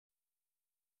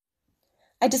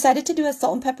I decided to do a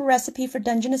salt and pepper recipe for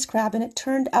Dungeness crab, and it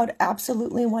turned out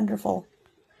absolutely wonderful.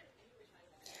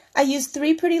 I used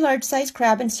 3 pretty large-sized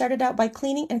crab and started out by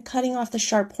cleaning and cutting off the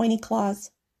sharp pointy claws.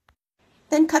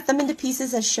 Then cut them into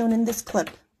pieces as shown in this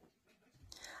clip.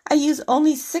 I use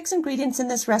only 6 ingredients in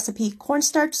this recipe: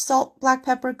 cornstarch, salt, black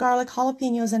pepper, garlic,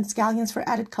 jalapenos, and scallions for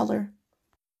added color.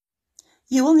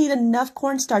 You will need enough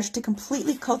cornstarch to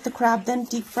completely coat the crab, then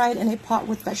deep fry it in a pot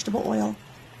with vegetable oil.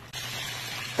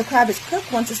 The crab is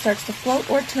cooked once it starts to float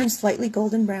or turn slightly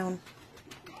golden brown.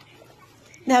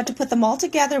 Now to put them all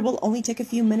together will only take a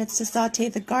few minutes to saute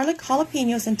the garlic,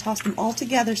 jalapenos, and toss them all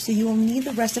together, so you will need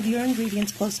the rest of your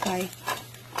ingredients close by.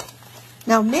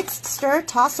 Now mix, stir,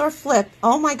 toss, or flip.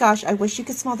 Oh my gosh, I wish you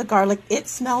could smell the garlic. It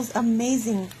smells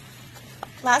amazing.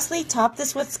 Lastly, top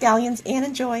this with scallions and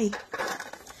enjoy.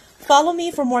 Follow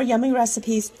me for more yummy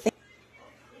recipes.